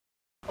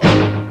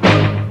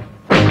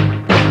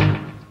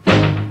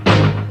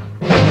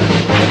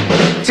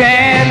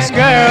dance,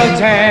 girl,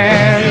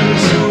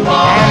 dance.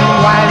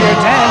 And while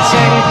you're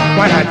dancing,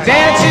 why not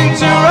dance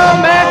into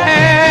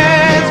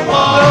romance?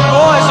 The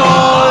boys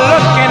all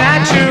looking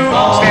at you,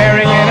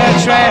 staring in a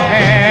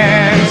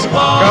trance. Go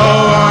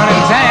on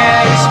and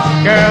dance,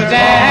 girl,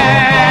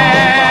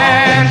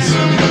 dance.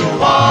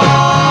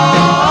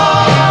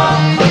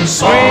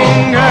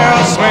 Swing, girl,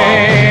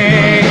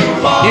 swing.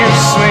 You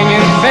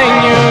swinging thing,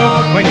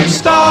 you, when you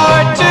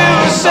start to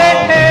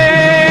sing,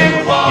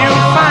 you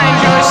find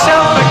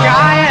yourself a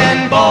guy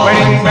and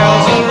wedding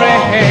bells will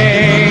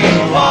ring.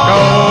 Go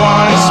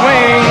on and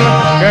swing,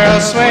 girl,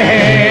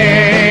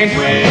 swing.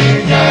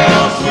 Swing,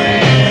 girl,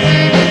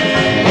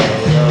 swing.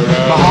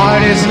 My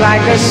heart is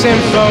like a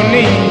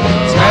symphony,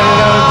 its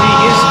melody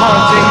is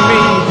haunting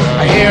me.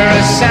 I hear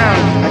a sound,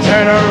 I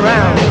turn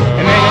around,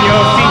 and then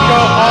your feet go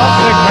off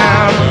the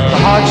ground. My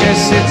heart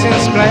just sits in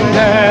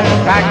splendor,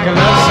 like a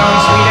love song,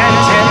 sweet and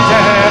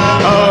tender.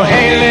 Oh,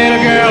 hey,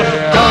 little girl,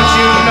 don't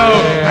you know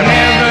I'm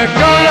never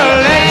gonna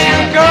let you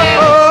go?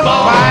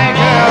 Why,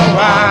 girl,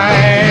 why?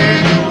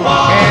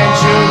 Can't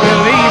you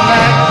believe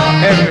that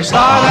every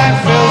star that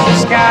fills the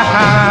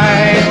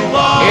sky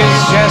is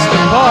just a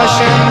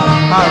portion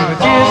of the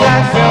tears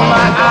that fill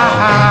my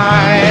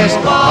eyes?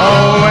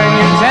 Oh, when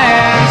you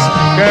dance,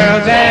 girl,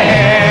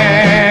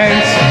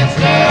 dance.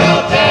 Girl,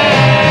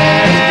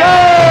 dance. Go!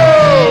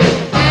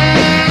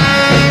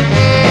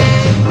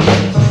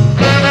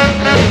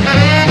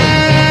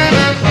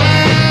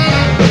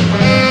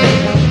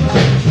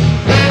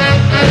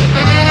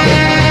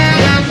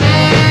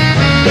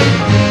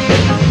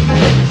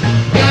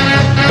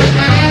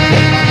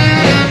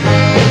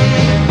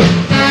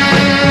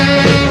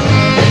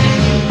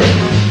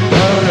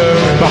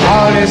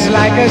 Is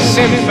like a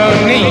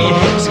symphony,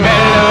 its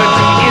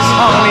melody is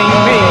haunting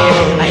me.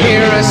 I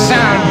hear a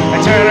sound, I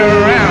turn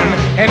around,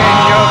 and then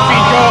your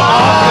feet go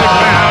off the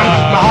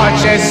ground. My heart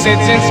just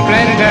sits in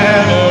splendor,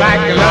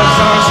 like a love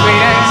song,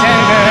 sweet and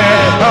tender.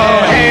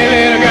 Oh, hey,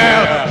 little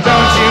girl,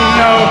 don't you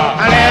know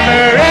I'll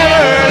never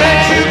ever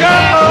let you go?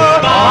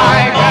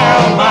 Why,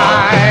 girl,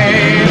 why?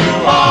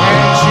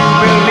 Can't you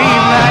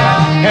believe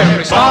that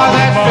every star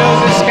that fills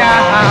the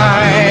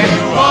sky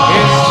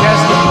is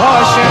just a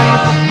portion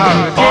of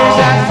the tears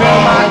that fill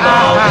my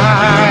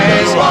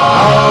eyes?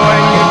 Oh,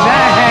 when you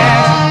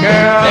dance,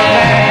 girl,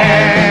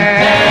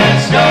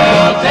 dance,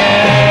 girl,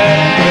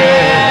 dance.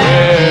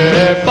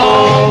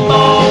 Boom,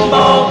 boom,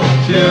 boom,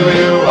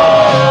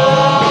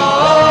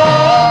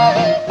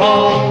 boom,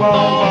 boom,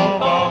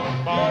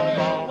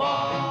 boom.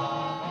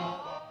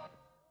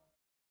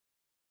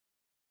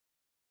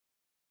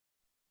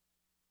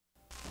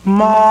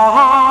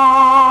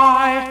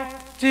 My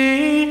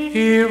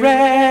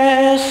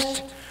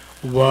dearest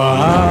one,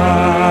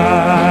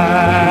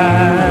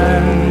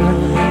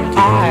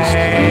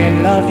 I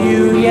love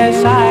you,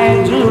 yes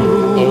I do.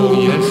 Oh,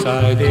 yes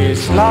I do.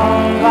 This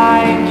love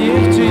I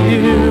give to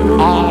you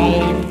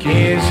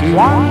is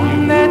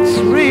one that's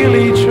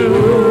really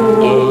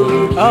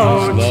true.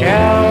 Oh,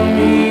 tell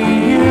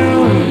me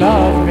you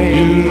love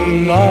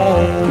me,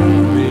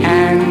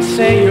 and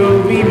say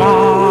you'll be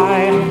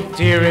my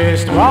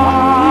dearest one.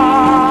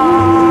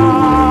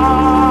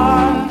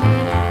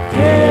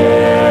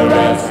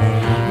 Dearest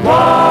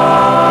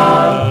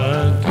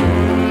one,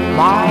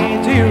 my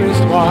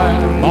dearest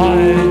one.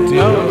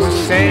 Oh,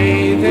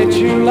 say that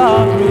you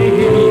love me.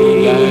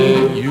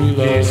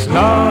 This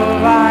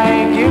love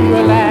I give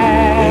will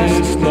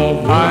last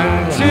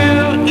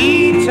until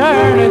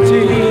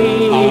eternity.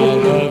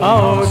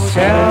 Oh,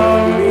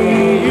 tell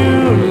me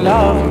you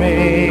love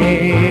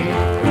me,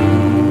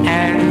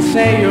 and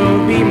say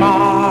you'll be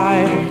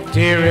my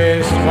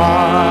dearest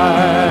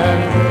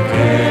one.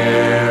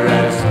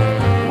 Dearest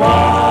one.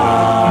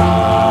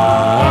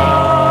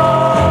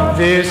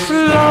 This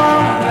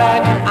love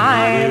that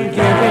I'm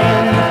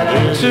giving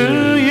to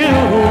you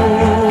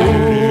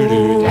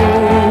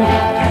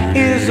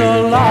is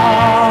a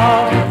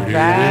love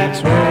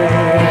that's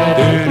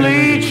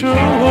really true.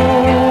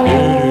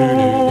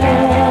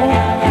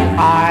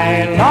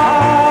 I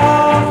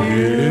love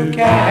you,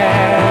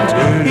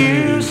 can't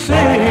you see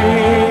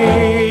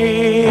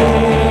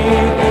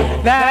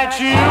that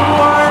you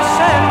are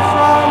sent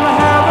from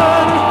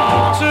heaven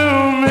to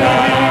me?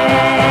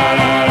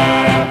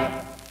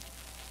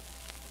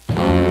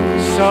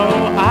 So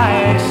I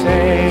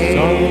say,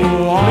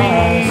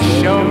 please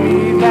show me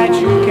that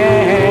you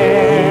care.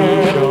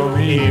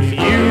 If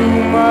you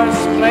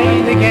must play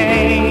the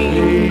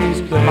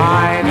game,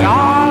 my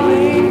darling,